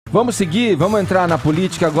Vamos seguir, vamos entrar na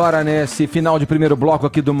política agora nesse final de primeiro bloco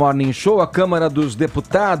aqui do Morning Show. A Câmara dos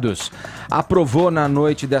Deputados aprovou na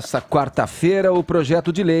noite desta quarta-feira o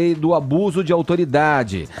projeto de lei do abuso de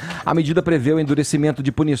autoridade. A medida prevê o endurecimento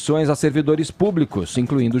de punições a servidores públicos,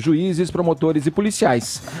 incluindo juízes, promotores e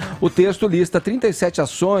policiais. O texto lista 37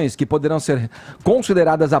 ações que poderão ser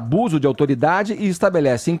consideradas abuso de autoridade e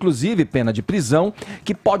estabelece, inclusive, pena de prisão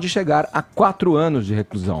que pode chegar a 4 anos de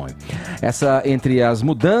reclusão. Entre as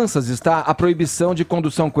mudanças está a proibição de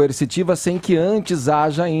condução coercitiva sem que antes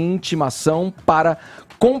haja intimação para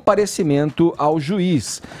comparecimento ao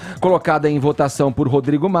juiz. Colocada em votação por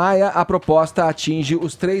Rodrigo Maia, a proposta atinge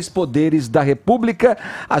os 3 poderes da República.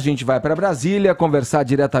 A gente vai para Brasília conversar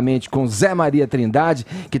diretamente com Zé Maria Trindade,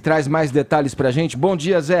 que traz mais detalhes para a gente. Bom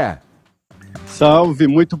dia, Zé. Salve,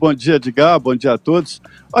 muito bom dia, Edgar, bom dia a todos.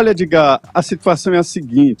 Olha, Edgar, a situação é a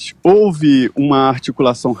seguinte: houve uma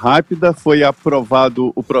articulação rápida, foi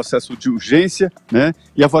aprovado o processo de urgência, né,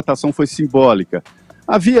 e a votação foi simbólica.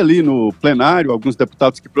 Havia ali no plenário alguns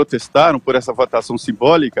deputados que protestaram por essa votação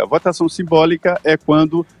simbólica. A votação simbólica é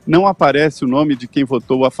quando não aparece o nome de quem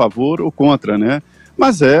votou a favor ou contra, né?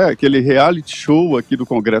 Mas é aquele reality show aqui do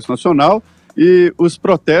Congresso Nacional e os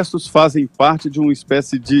protestos fazem parte de uma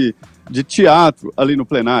espécie de teatro ali no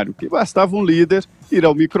plenário, que bastava um líder ir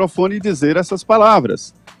ao microfone e dizer essas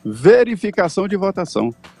palavras: verificação de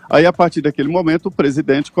votação. Aí, a partir daquele momento, o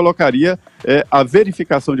presidente colocaria a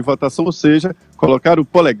verificação de votação, ou seja, colocar o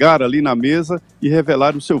polegar ali na mesa e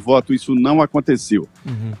revelar o seu voto. Isso não aconteceu.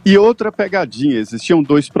 E outra pegadinha: existiam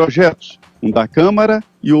 2 projetos, um da Câmara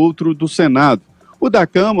e outro do Senado. O da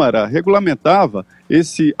Câmara regulamentava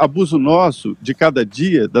esse abuso nosso de cada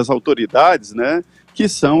dia das autoridades, né? Que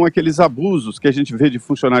são aqueles abusos que a gente vê de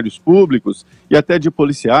funcionários públicos e até de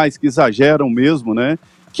policiais que exageram mesmo, né?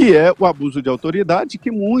 Que é o abuso de autoridade, que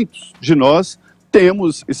muitos de nós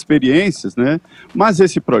temos experiências, né? Mas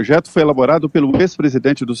esse projeto foi elaborado pelo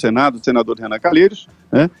ex-presidente do Senado, o senador Renan Calheiros,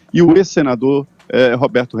 né? E o ex-senador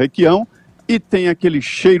Roberto Requião, e tem aquele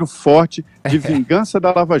cheiro forte de vingança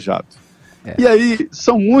da Lava Jato. E aí,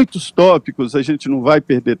 são muitos tópicos, a gente não vai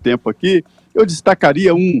perder tempo aqui. Eu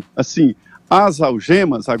destacaria assim: as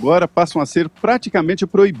algemas agora passam a ser praticamente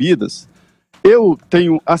proibidas. Eu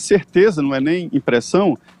tenho a certeza, não é nem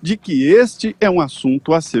impressão, de que este é um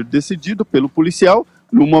assunto a ser decidido pelo policial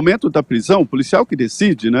no momento da prisão, o policial que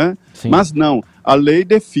decide, né? Sim. Mas não, a lei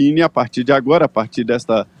define a partir de agora, a partir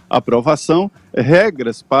desta aprovação,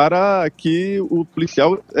 regras para que o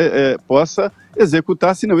policial possa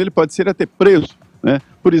executar, senão ele pode ser até preso, né?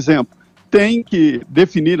 Por exemplo, tem que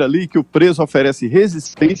definir ali que o preso oferece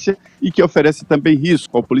resistência e que oferece também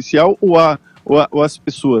risco ao policial ou às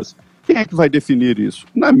pessoas. Quem é que vai definir isso?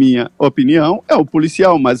 Na minha opinião, é o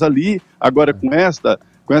policial, mas ali, agora com esta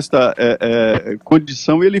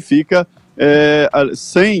condição, ele fica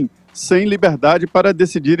sem liberdade para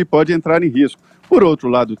decidir e pode entrar em risco. Por outro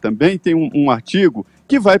lado, também tem um artigo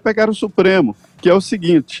que vai pegar o Supremo, que é o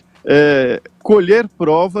seguinte: colher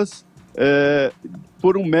provas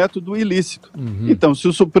por um método ilícito. Então, se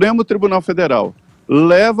o Supremo Tribunal Federal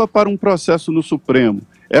leva para um processo no Supremo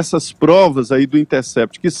essas provas aí do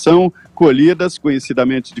Intercept, que são colhidas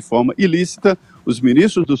conhecidamente de forma ilícita, os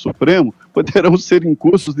ministros do Supremo poderão ser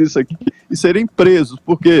incursos nisso aqui e serem presos,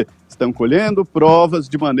 porque estão colhendo provas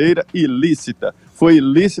de maneira ilícita. Foi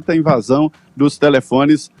ilícita a invasão dos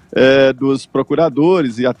telefones dos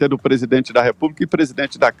procuradores e até do presidente da República e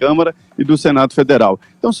presidente da Câmara e do Senado Federal.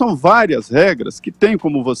 Então, são várias regras que têm,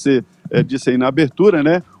 como você disse aí na abertura,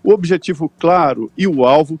 né, o objetivo claro e o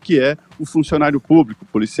alvo, que é o funcionário público,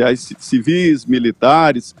 policiais civis,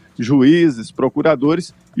 militares, juízes,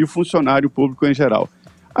 procuradores e o funcionário público em geral.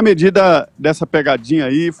 A medida dessa pegadinha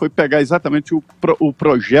aí foi pegar exatamente o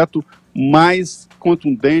projeto mais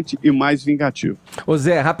contundente e mais vingativo. Ô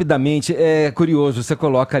Zé, rapidamente, é curioso, você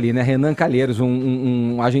coloca ali, né, Renan Calheiros,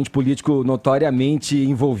 um agente político notoriamente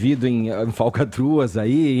envolvido em falcatruas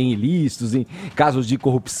aí, em ilícitos, em casos de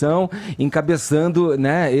corrupção, encabeçando,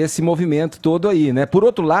 né, esse movimento todo aí, né? Por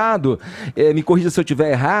outro lado, me corrija se eu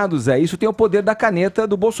estiver errado, Zé, isso tem o poder da caneta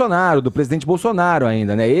do Bolsonaro, do presidente Bolsonaro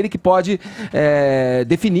ainda, né? Ele que pode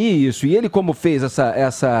definir isso, e ele, como fez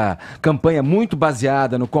essa campanha muito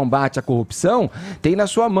baseada no combate à corrupção, tem na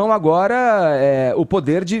sua mão agora o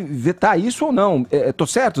poder de vetar isso ou não. Tô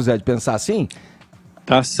certo, Zé, de pensar assim?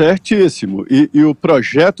 Tá certíssimo. E o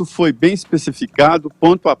projeto foi bem especificado,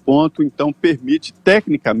 ponto a ponto, então permite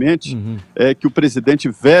tecnicamente que o presidente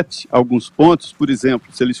vete alguns pontos. Por exemplo,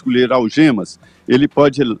 se ele escolher algemas, ele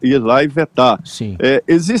pode ir lá e vetar. Sim.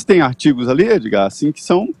 Existem artigos ali, Edgar, assim, que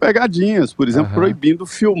são pegadinhas, por exemplo, proibindo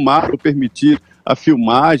filmar ou permitir a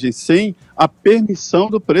filmagem sem a permissão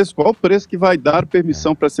do preço. Qual o preço que vai dar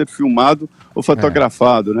permissão para ser filmado ou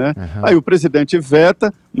fotografado, né? Aí o presidente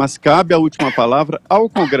veta, mas cabe a última palavra ao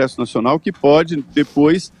Congresso Nacional, que pode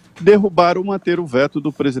depois derrubar ou manter o veto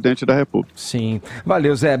do presidente da República. Sim.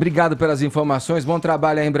 Valeu, Zé. Obrigado pelas informações. Bom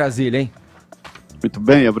trabalho aí em Brasília, hein? Muito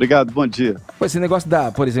bem, obrigado, bom dia. Pô, esse negócio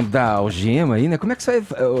por exemplo, da algema aí, né? Como é que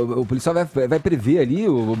o policial vai prever ali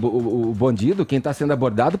o bandido, quem está sendo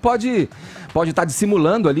abordado, pode estar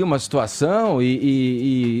dissimulando ali uma situação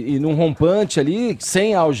e num rompante ali,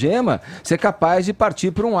 sem a algema, ser capaz de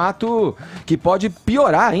partir para um ato que pode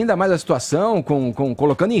piorar ainda mais a situação,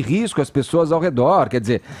 colocando em risco as pessoas ao redor, quer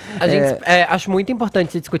dizer... acho muito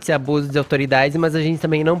importante discutir abuso de autoridades, mas a gente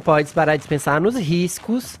também não pode parar de pensar nos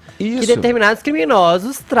riscos que determinados criminosos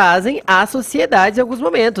trazem à sociedade em alguns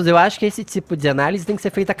momentos. Eu acho que esse tipo de análise tem que ser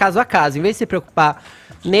feita caso a caso. Em vez de se preocupar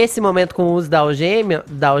nesse momento com o uso da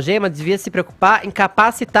algema, devia se preocupar em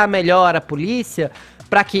capacitar melhor a polícia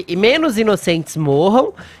para que menos inocentes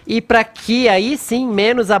morram e para que aí sim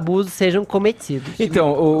menos abusos sejam cometidos.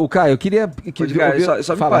 Então, o Caio, eu queria...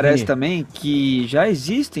 Só me parece também que já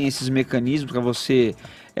existem esses mecanismos para você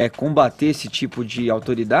combater esse tipo de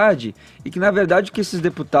autoridade e que, na verdade, o que esses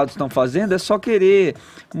deputados estão fazendo é só querer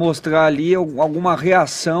mostrar ali alguma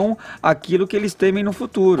reação àquilo que eles temem no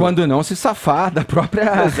futuro. Quando não se safar da própria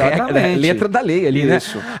letra da lei ali,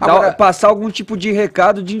 Isso. né? Agora, passar algum tipo de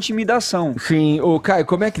recado de intimidação. Sim. O Caio,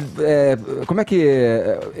 como é que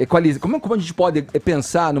equaliza? Como a gente pode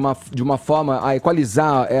pensar de uma forma a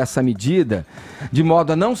equalizar essa medida de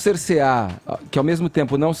modo a não cercear, que ao mesmo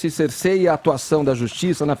tempo não se cerceie a atuação da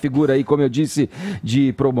justiça na figura aí, como eu disse,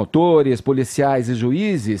 de promotores, policiais e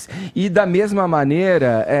juízes, e da mesma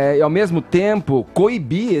maneira, ao mesmo tempo,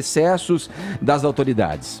 coibir excessos das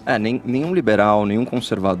autoridades? Nenhum liberal, nenhum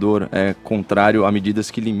conservador é contrário a medidas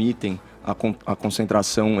que limitem a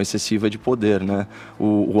concentração excessiva de poder, né?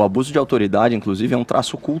 O abuso de autoridade, inclusive, é um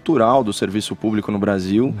traço cultural do serviço público no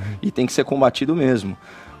Brasil e tem que ser combatido mesmo.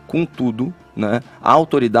 Contudo, né, a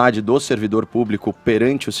autoridade do servidor público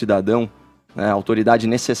perante o cidadão, né, a autoridade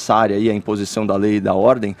necessária aí à imposição da lei e da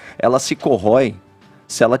ordem, ela se corrói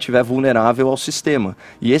se ela estiver vulnerável ao sistema.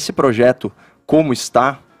 E esse projeto, como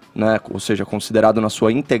está, né, ou seja, considerado na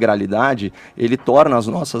sua integralidade, ele torna as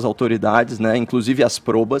nossas autoridades, né, inclusive as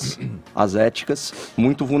probas, as éticas,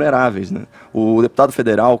 muito vulneráveis, né? O deputado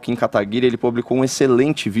federal, Kim Kataguiri, ele publicou um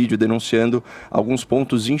excelente vídeo denunciando alguns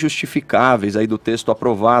pontos injustificáveis aí do texto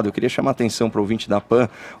aprovado. Eu queria chamar a atenção para o ouvinte da PAN.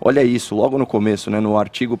 Olha isso, logo no começo, né, no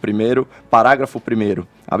artigo 1º, parágrafo 1º,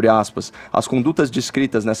 abre aspas, as condutas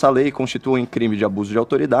descritas nessa lei constituem crime de abuso de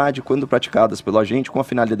autoridade quando praticadas pelo agente com a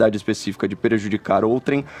finalidade específica de prejudicar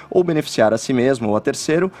outrem ou beneficiar a si mesmo ou a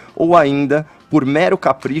terceiro, ou ainda por mero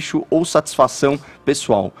capricho ou satisfação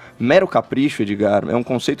pessoal. Mero capricho, Edgar, é um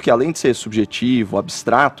conceito que, além de ser subjetivo,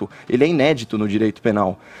 abstrato, ele é inédito no direito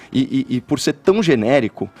penal. E por ser tão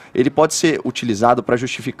genérico, ele pode ser utilizado para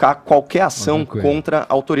justificar qualquer ação contra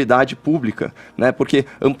a autoridade pública, né? Porque,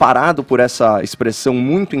 amparado por essa expressão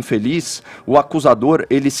muito infeliz, o acusador,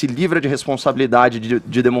 ele se livra de responsabilidade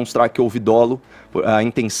de demonstrar que houve dolo, a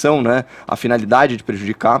intenção, né, a finalidade de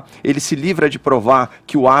prejudicar, ele se livra de provar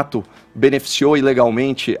que o ato beneficiou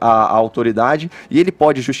ilegalmente a autoridade e ele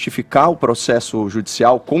pode justificar o processo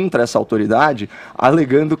judicial contra essa autoridade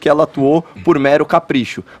alegando que ela atuou por mero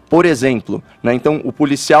capricho. Por exemplo, né, então o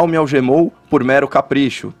policial me algemou por mero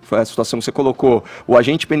capricho, foi a situação que você colocou. O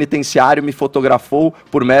agente penitenciário me fotografou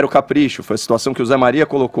por mero capricho, foi a situação que o Zé Maria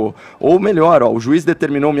colocou. Ou melhor, o juiz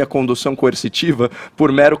determinou minha condução coercitiva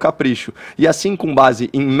por mero capricho. E assim, com base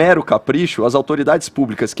em mero capricho, as autoridades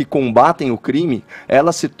públicas que combatem o crime,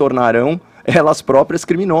 elas se tornarão elas próprias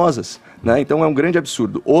criminosas, né? Então é um grande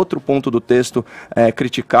absurdo. Outro ponto do texto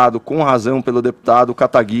criticado com razão pelo deputado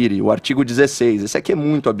Kataguiri, o artigo 16, esse aqui é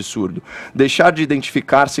muito absurdo. Deixar de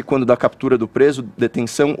identificar-se quando da captura do preso,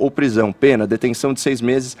 detenção ou prisão, pena, detenção de 6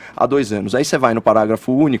 meses a 2 anos. Aí você vai no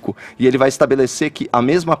parágrafo único e ele vai estabelecer que a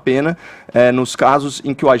mesma pena nos casos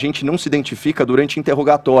em que o agente não se identifica durante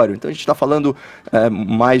interrogatório. Então a gente está falando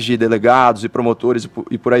mais de delegados e promotores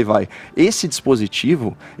e por aí vai. Esse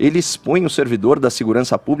dispositivo, ele expõe o servidor da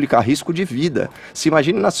segurança pública a risco de vida. Se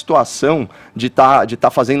imagine na situação de tá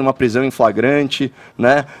fazendo uma prisão em flagrante,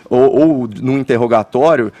 né, ou num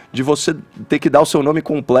interrogatório, de você ter que dar o seu nome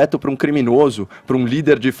completo para um criminoso, para um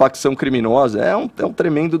líder de facção criminosa. É um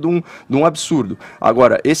tremendo de um absurdo.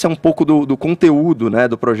 Agora, esse é um pouco do conteúdo, né,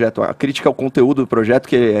 do projeto. A crítica ao conteúdo do projeto,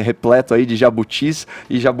 que é repleto aí de jabutis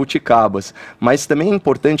e jabuticabas. Mas também é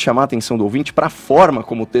importante chamar a atenção do ouvinte para a forma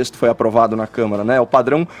como o texto foi aprovado na Câmara, né? O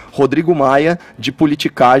padrão Rodrigo Maia de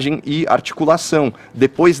politicagem e de articulação,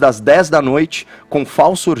 depois das 10 da noite, com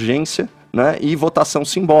falsa urgência, né, e votação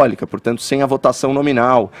simbólica, portanto, sem a votação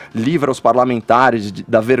nominal, livra os parlamentares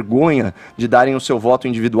da vergonha de darem o seu voto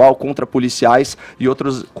individual contra policiais e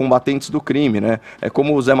outros combatentes do crime, né? É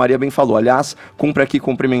como o Zé Maria bem falou. Aliás, cumpre aqui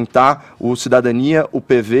cumprimentar o Cidadania, o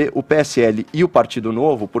PV, o PSL e o Partido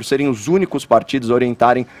Novo por serem os únicos partidos a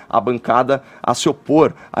orientarem a bancada a se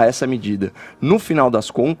opor a essa medida. No final das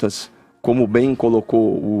contas, como bem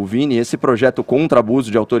colocou o Vini, esse projeto contra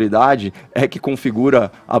abuso de autoridade é que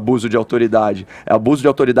configura abuso de autoridade. É abuso de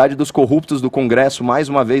autoridade dos corruptos do Congresso, mais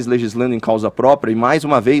uma vez legislando em causa própria e mais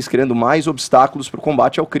uma vez criando mais obstáculos para o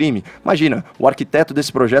combate ao crime. Imagina, o arquiteto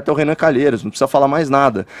desse projeto é o Renan Calheiros, não precisa falar mais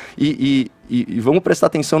nada. E vamos prestar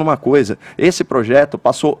atenção numa coisa, esse projeto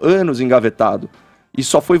passou anos engavetado e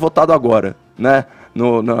só foi votado agora, né?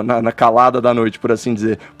 Na calada da noite, por assim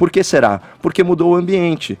dizer. Por que será? Porque mudou o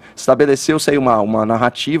ambiente. Estabeleceu-se aí uma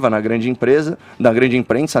narrativa na grande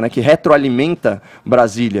imprensa, né, que retroalimenta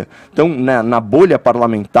Brasília. Então, na bolha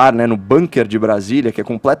parlamentar, né, no bunker de Brasília, que é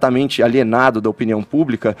completamente alienado da opinião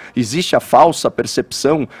pública, existe a falsa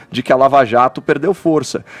percepção de que a Lava Jato perdeu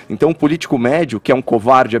força. Então, o político médio, que é um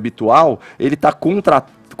covarde habitual, ele está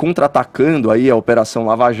contra-atacando aí a Operação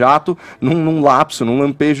Lava Jato num lapso, num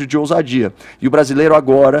lampejo de ousadia. E o brasileiro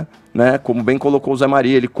agora, né, como bem colocou o Zé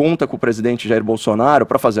Maria, ele conta com o presidente Jair Bolsonaro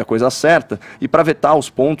para fazer a coisa certa e para vetar os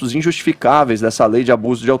pontos injustificáveis dessa lei de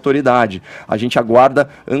abuso de autoridade. A gente aguarda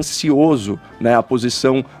ansioso, né, a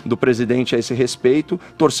posição do presidente a esse respeito,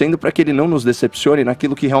 torcendo para que ele não nos decepcione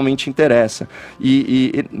naquilo que realmente interessa.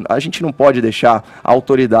 E a gente não pode deixar a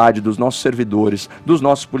autoridade dos nossos servidores, dos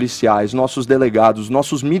nossos policiais, nossos delegados,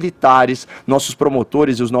 nossos militares, nossos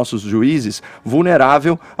promotores e os nossos juízes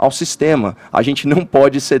vulnerável ao sistema. A gente não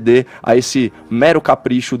pode ceder a esse mero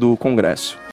capricho do Congresso.